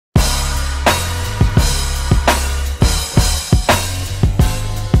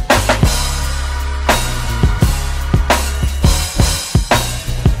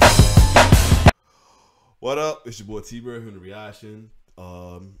up? It's your boy T-Bird from the reaction.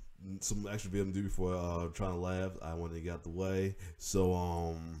 Some extra video to do before trying to laugh. I wanted to get out the way. So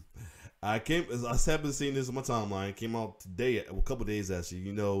I haven't seen this on my timeline. It came out today, a couple days actually.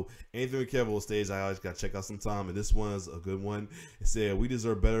 You know, anything with KevOnStage, I always gotta check out sometime, and this one is a good one. It said we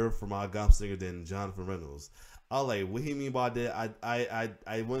deserve better from our gospel singer than Jonathan McReynolds. I was like, what he mean by that?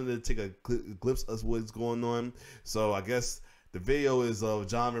 I wanted to take a glimpse of what's going on. So I guess the video is of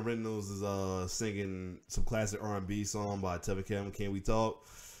John McReynolds is singing some classic R&B song by Tevin Campbell, Can We Talk?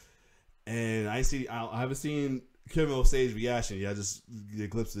 And I haven't seen KevOnStage reaction yet. I just get a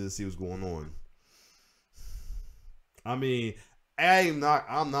glimpse of this, see what's going on. I mean, I'm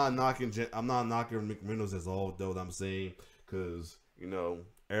not knocking McReynolds as all, though, I'm saying, because you know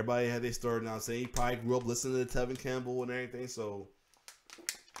everybody had their story. Now saying he probably grew up listening to Tevin Campbell and everything, so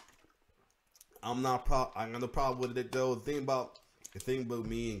I got no problem with it though. The thing about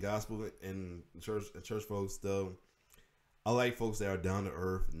me and gospel and church folks though, I like folks that are down to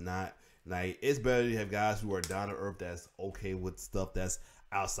earth. Not like, it's better to have guys who are down to earth that's okay with stuff that's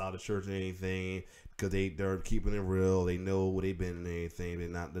outside of church and anything, because they're keeping it real. They know where they've been and anything. They're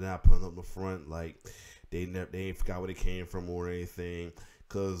not putting up the front like they ain't forgot where they came from or anything.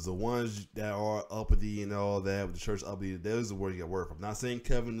 Because the ones that are uppity and all that, with the church uppity, those are where you got work. I'm not saying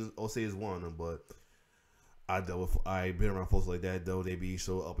KevOnStage is one of them, but I've been around folks like that, though. They be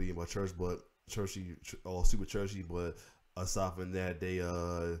so uppity about church, but churchy, all super churchy. But aside from that, they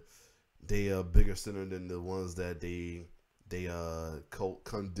a bigger sinner than the ones that they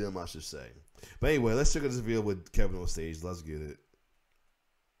condemn, I should say. But anyway, let's check out this video with KevOnStage. Let's get it.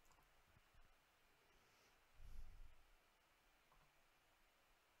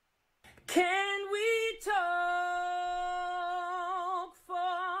 Can we talk for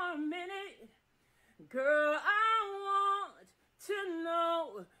a minute? Girl, I want to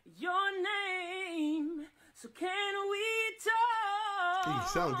know your name. So can we talk? You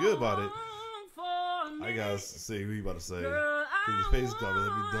sound good about it. For a minute? I gotta see who you about to say. Girl, His face cover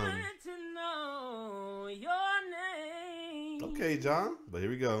have you done. to know your name. Okay, John, but here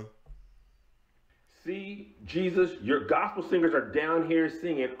we go. See, Jesus, your gospel singers are down here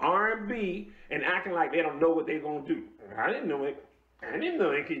singing R&B and acting like they don't know what they're going to do. I didn't know it. I didn't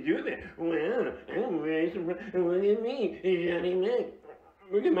know I could do that. Well, I'm very surprised. What do you mean, Johnny Mac?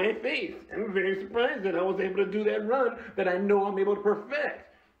 Look at my face. I'm very surprised that I was able to do that run that I know I'm able to perfect.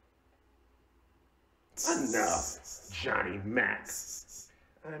 Enough, Johnny Mac.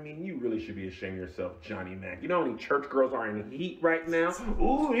 I mean, you really should be ashamed of yourself, Johnny Mac. You know how many church girls are in heat right now?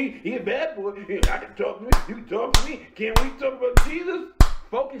 Ooh, he a bad boy. I can talk to me. You can talk to me. Can we talk about Jesus?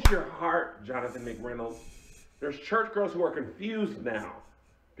 Focus your heart, Jonathan McReynolds. There's church girls who are confused now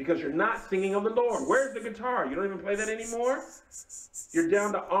because you're not singing of the Lord. Where's the guitar? You don't even play that anymore? You're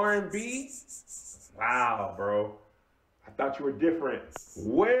down to R&B? Wow, bro. I thought you were different.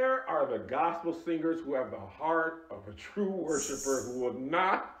 Where are the gospel singers who have the heart of a true worshiper, who will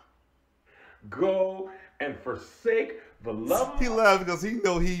not go and forsake the love He laughed because he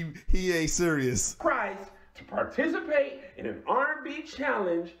know he ain't serious. Christ to participate in an R&B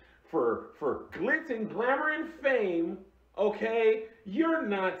challenge for glitz and glamour and fame? Okay, you're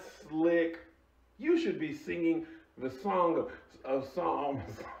not slick. You should be singing the song of Psalms.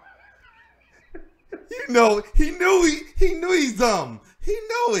 You know, he knew he's dumb. He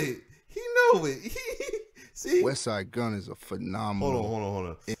know it. See? Westside Gun is a phenomenal. Hold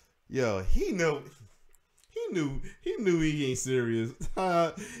on. Yo, he knew he ain't serious.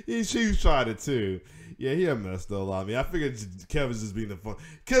 She tried it too. Yeah, he messed up a lot. I mean, I figured Kevin's just being the fun,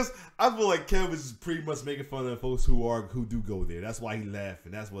 because I feel like Kevin's just pretty much making fun of folks who do go there. That's why he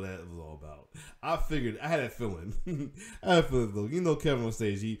laughing. That's what that was all about. I figured. I had that feeling. Though. You know,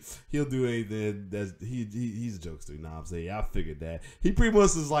 KevOnStage, he'll do anything. He's a jokester. You know what I'm saying? I figured that. He pretty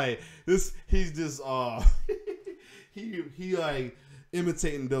much is like this. He's just he like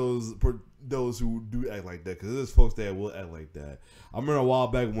imitating those who do act like that, because there's folks that will act like that. I remember a while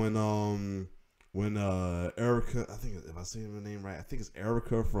back when Erica, I think, if I say her name right, I think it's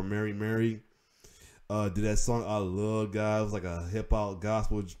Erica from Mary Mary, did that song I Love God. It was like a hip hop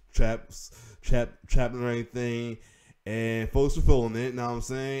gospel trap and everything, and folks were feeling it. You know what I'm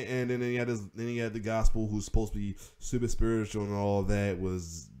saying? And then you had the gospel who's supposed to be super spiritual and all that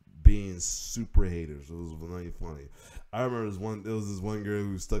was being super haters. It was really funny. I remember there was this one girl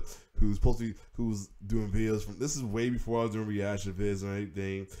who was doing videos from, this is way before I was doing reaction vids or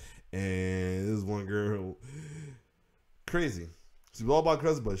anything. And this one girl, crazy. She was all about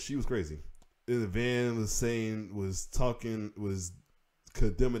crazy, but she was crazy. In the van was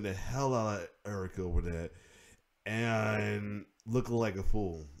condemning the hell out of Erica over that, and looking like a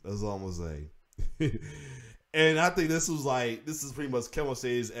fool. That's all I'm gonna say. And I think this is pretty much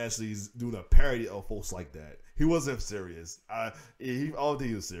KevOnStage actually doing a parody of folks like that. He wasn't serious. I don't think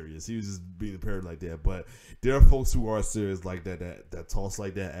he was serious. He was just being a parody like that. But there are folks who are serious like that talks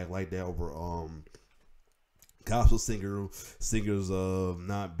like that, act like that over gospel singers of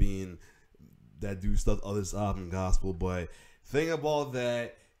not being that do stuff others up in gospel. But thing about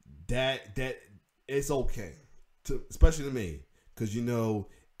that it's okay, especially to me, because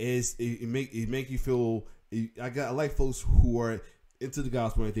it make you feel. I like folks who are into the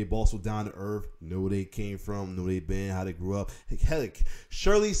gospel, right? They also down to earth, know where they came from, know where they been, how they grew up. Heck,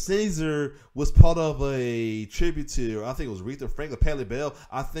 Shirley Caesar was part of a tribute to, I think it was Aretha Franklin, Patti Bell.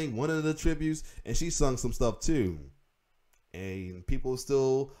 I think one of the tributes, and she sung some stuff too. And people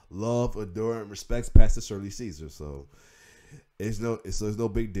still love, adore, and respect Pastor Shirley Caesar. So there's no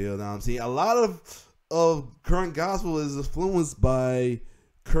big deal. Now I'm seeing a lot of current gospel is influenced by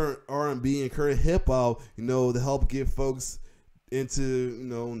current R&B and current hip hop, to help get folks into,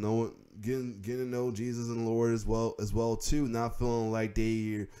 getting to know Jesus and Lord as well too. Not feeling like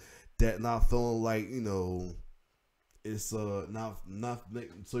it's so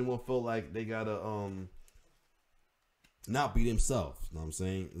you won't feel like they gotta not be themselves. You know what I'm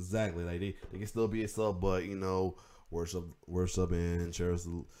saying? Exactly. Like they can still be themselves, but worship and cherish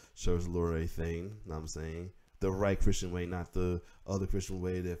the Lord, everything. You know what I'm saying? The right Christian way, not the other Christian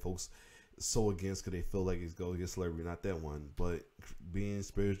way that folks so against because they feel like it's go against slavery. Not that one, but being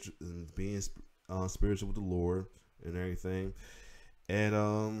spiritual and being spiritual with the Lord and everything.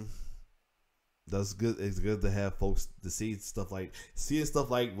 And that's good. It's good to have folks to seeing stuff like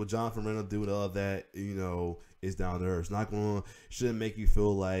what John McReynolds do and all that. Is down to earth. It's not shouldn't make you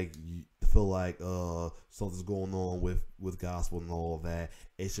feel like something's going on with gospel and all of that.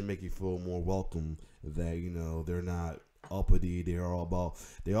 It should make you feel more welcome that they're not uppity. They're all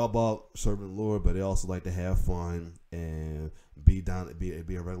about serving the Lord, but they also like to have fun and be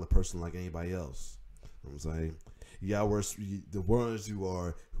a regular person like anybody else. You know what I'm saying? The ones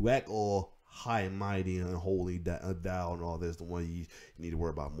who act all high and mighty and holy, thou and all this, the one you need to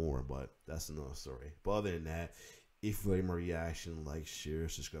worry about more. But that's another story. But other than that, if you like my reaction, like, share,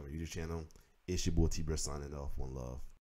 subscribe to my YouTube channel. It's your boy T-Bird signing off. One love.